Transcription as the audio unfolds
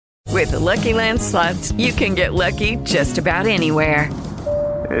With the Lucky Land Slots, you can get lucky just about anywhere.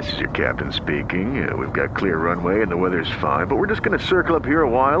 This is your captain speaking. We've got clear runway and the weather's fine, but we're just going to circle up here a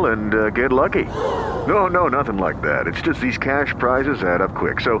while and get lucky. No, nothing like that. It's just these cash prizes add up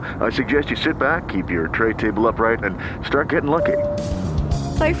quick. So I suggest you sit back, keep your tray table upright, and start getting lucky.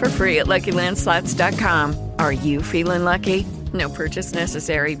 Play for free at LuckyLandSlots.com. Are you feeling lucky? No purchase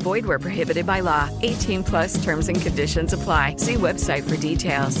necessary. Void where prohibited by law. 18+ terms and conditions apply. See website for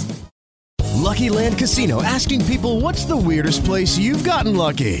details. Lucky Land Casino, asking people, what's the weirdest place you've gotten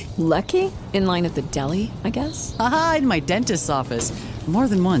lucky? Lucky? In line at the deli, I guess? Aha, in my dentist's office. More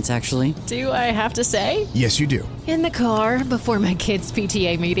than once, actually. Do I have to say? Yes, you do. In the car before my kids'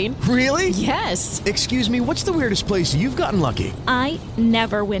 PTA meeting. Really? Yes. Excuse me, what's the weirdest place you've gotten lucky? I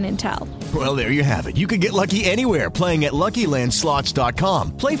never win and tell. Well, there you have it. You can get lucky anywhere, playing at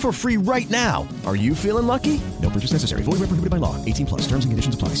LuckyLandSlots.com. Play for free right now. Are you feeling lucky? No purchase necessary. Void where prohibited by law. 18+. Terms and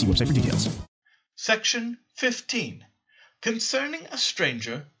conditions apply. See website for details. Section 15. Concerning a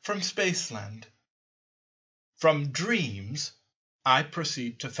Stranger from Spaceland. From dreams, I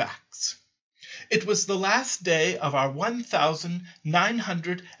proceed to facts. It was the last day of our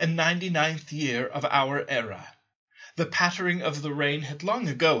 1999th year of our era. The pattering of the rain had long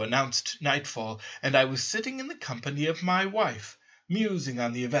ago announced nightfall, and I was sitting in the company of my wife, musing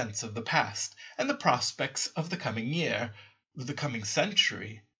on the events of the past and the prospects of the coming year, the coming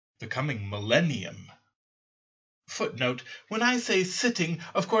century, the coming millennium. Footnote: when I say sitting,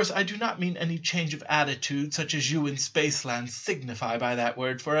 of course I do not mean any change of attitude such as you in Spaceland signify by that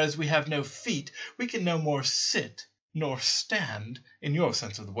word, for as we have no feet, we can no more sit nor stand, in your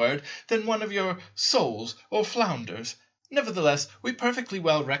sense of the word, than one of your soles or flounders. Nevertheless, we perfectly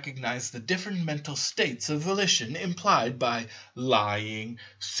well recognize the different mental states of volition implied by lying,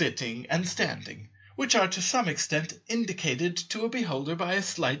 sitting, and standing, which are to some extent indicated to a beholder by a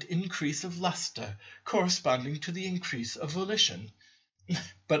slight increase of lustre, corresponding to the increase of volition.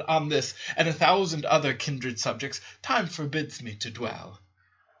 But on this, and 1,000 other kindred subjects, time forbids me to dwell.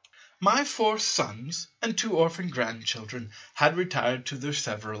 My 4 sons and 2 orphan grandchildren had retired to their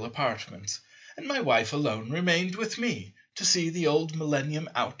several apartments, and my wife alone remained with me to see the old millennium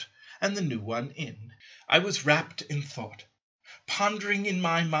out and the new one in. I was wrapped in thought, pondering in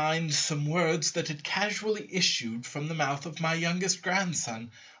my mind some words that had casually issued from the mouth of my youngest grandson,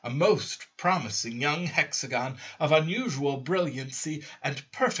 a most promising young hexagon of unusual brilliancy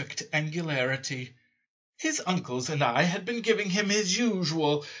and perfect angularity. His uncles and I had been giving him his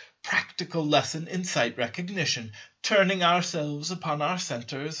usual practical lesson in sight recognition, turning ourselves upon our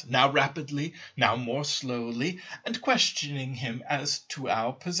centers, now rapidly, now more slowly, and questioning him as to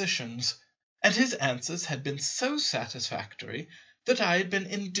our positions. And his answers had been so satisfactory that I had been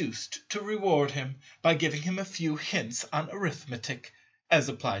induced to reward him by giving him a few hints on arithmetic, as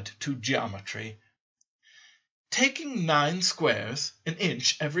applied to geometry. Taking 9 squares, an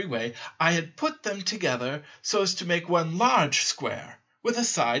inch every way, I had put them together so as to make one large square, with a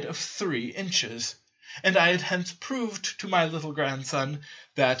side of 3 inches, and I had hence proved to my little grandson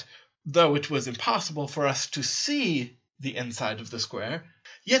that, though it was impossible for us to see the inside of the square,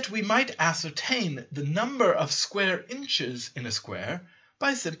 yet we might ascertain the number of square inches in a square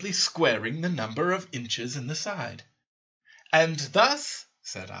by simply squaring the number of inches in the side. And thus,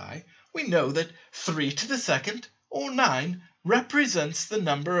 said I, we know that 3 to the second, or 9, represents the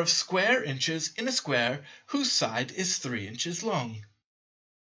number of square inches in a square whose side is 3 inches long.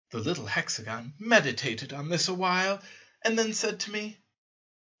 The little hexagon meditated on this a while, and then said to me,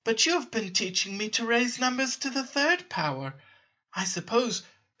 "But you have been teaching me to raise numbers to the 3rd power. I suppose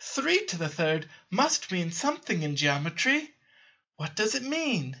 3 to the 3rd must mean something in geometry. What does it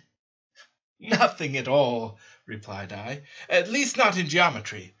mean?" "Nothing at all," replied I, "at least not in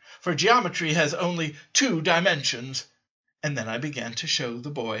geometry, for geometry has only 2 dimensions." And then I began to show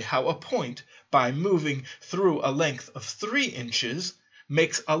the boy how a point, by moving through a length of 3 inches,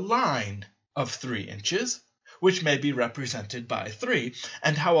 makes a line of 3 inches, which may be represented by 3,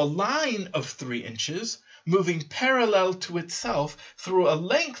 and how a line of 3 inches, moving parallel to itself through a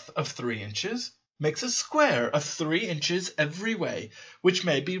length of 3 inches, makes a square of 3 inches every way, which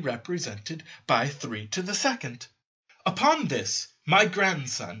may be represented by 3 to the second. Upon this, my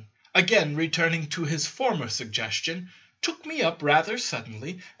grandson, again returning to his former suggestion, took me up rather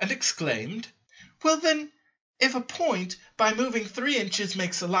suddenly, and exclaimed, "Well then, if a point, by moving 3 inches,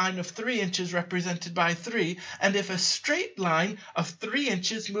 makes a line of 3 inches represented by 3, and if a straight line of 3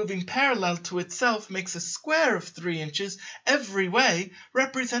 inches moving parallel to itself makes a square of 3 inches every way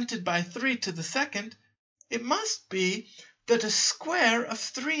represented by 3 to the second, it must be that a square of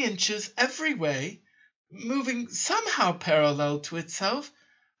 3 inches every way, moving somehow parallel to itself,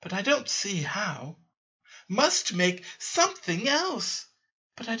 but I don't see how. Must make something else,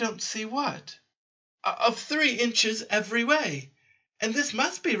 but I don't see what. Of 3 inches every way, and this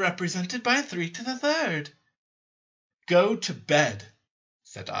must be represented by 3 to the third. Go to bed,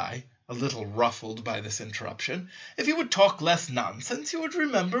 said I, a little ruffled by this interruption. If you would talk less nonsense, you would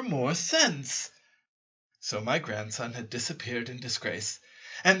remember more sense. So my grandson had disappeared in disgrace,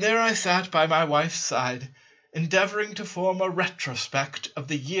 and there I sat by my wife's side, endeavouring to form a retrospect of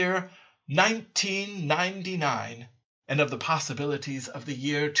the year 1999, and of the possibilities of the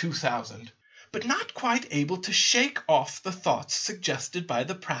year 2000, but not quite able to shake off the thoughts suggested by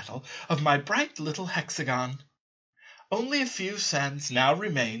the prattle of my bright little hexagon. Only a few sands now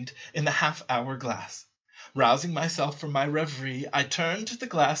remained in the half-hour glass. Rousing myself from my reverie, I turned the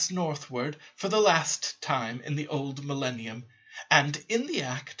glass northward for the last time in the old millennium, and in the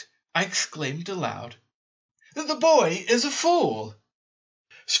act I exclaimed aloud, "The boy is a fool!"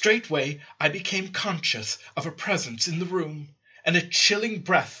 Straightway I became conscious of a presence in the room, and a chilling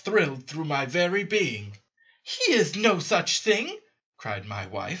breath thrilled through my very being. "He is no such thing," cried my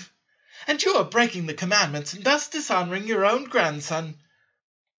wife, "and you are breaking the commandments and thus dishonouring your own grandson."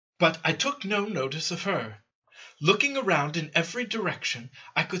 But I took no notice of her. Looking around in every direction,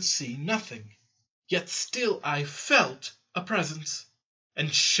 I could see nothing, yet still I felt a presence,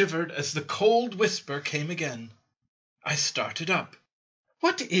 and shivered as the cold whisper came again. I started up.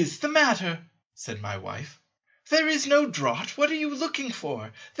 "What is the matter?" said my wife. "There is no draught. What are you looking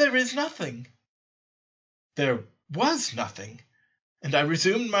for? There is nothing." There was nothing, and I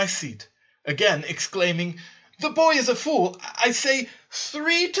resumed my seat, again exclaiming, "The boy is a fool. I say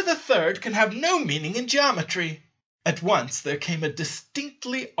 3 to the third can have no meaning in geometry." At once there came a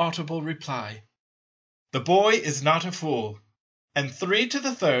distinctly audible reply. "The boy is not a fool, and 3 to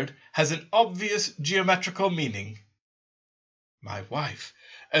the third has an obvious geometrical meaning." My wife,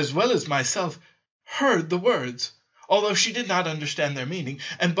 as well as myself, heard the words, although she did not understand their meaning,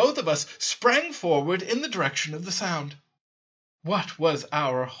 and both of us sprang forward in the direction of the sound. What was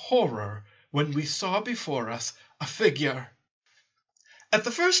our horror when we saw before us a figure! At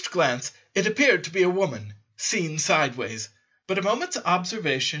the first glance it appeared to be a woman, seen sideways, but a moment's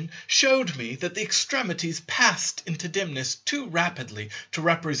observation showed me that the extremities passed into dimness too rapidly to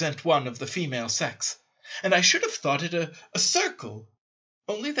represent one of the female sex, and I should have thought it a circle,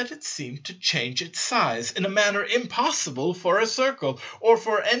 only that it seemed to change its size in a manner impossible for a circle, or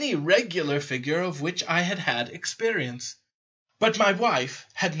for any regular figure of which I had had experience. But my wife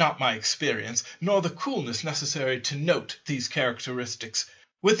had not my experience, nor the coolness necessary to note these characteristics.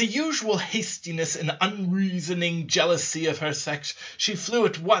 With the usual hastiness and unreasoning jealousy of her sex, she flew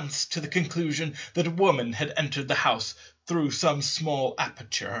at once to the conclusion that a woman had entered the house through some small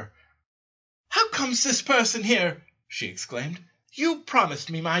aperture. "How comes this person here?" she exclaimed. "You promised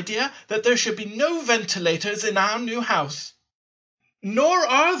me, my dear, that there should be no ventilators in our new house." "Nor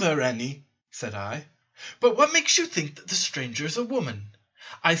are there any," said I. "But what makes you think that the stranger is a woman?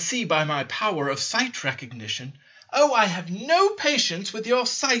 I see by my power of sight recognition—" "Oh, I have no patience with your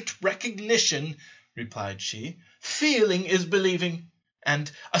sight recognition," replied she. "Feeling is believing, and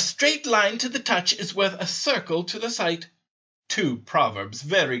a straight line to the touch is worth a circle to the sight. 2 proverbs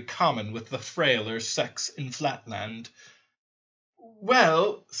very common with the frailer sex in Flatland."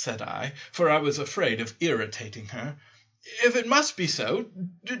 "Well," said I, for I was afraid of irritating her, "if it must be so,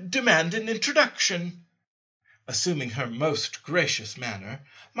 demand an introduction." Assuming her most gracious manner,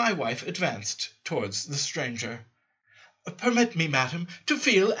 my wife advanced towards the stranger. "Permit me, madam, to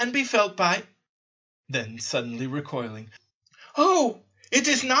feel and be felt by—" Then suddenly recoiling, "Oh, it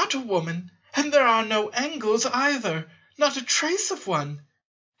is not a woman, and there are no angles either, not a trace of one.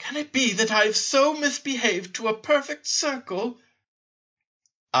 Can it be that I have so misbehaved to a perfect circle?"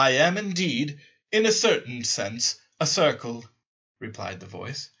 "I am indeed, in a certain sense, a circle," replied the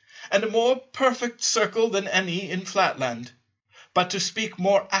voice, "and a more perfect circle than any in Flatland. But to speak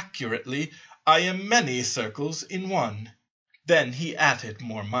more accurately, I am many circles in one." Then he added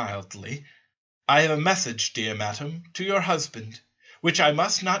more mildly, "I have a message, dear madam, to your husband, which I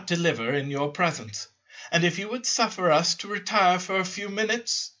must not deliver in your presence, and if you would suffer us to retire for a few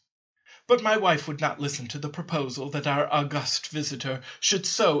minutes—" But my wife would not listen to the proposal that our august visitor should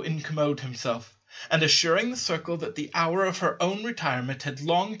so incommode himself, and assuring the circle that the hour of her own retirement had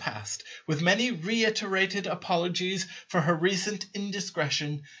long passed, with many reiterated apologies for her recent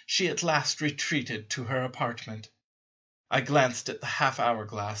indiscretion, she at last retreated to her apartment. I glanced at the half-hour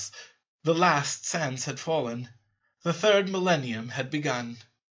glass. The last sands had fallen. The third millennium had begun.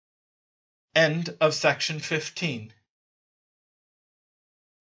 End of section 15.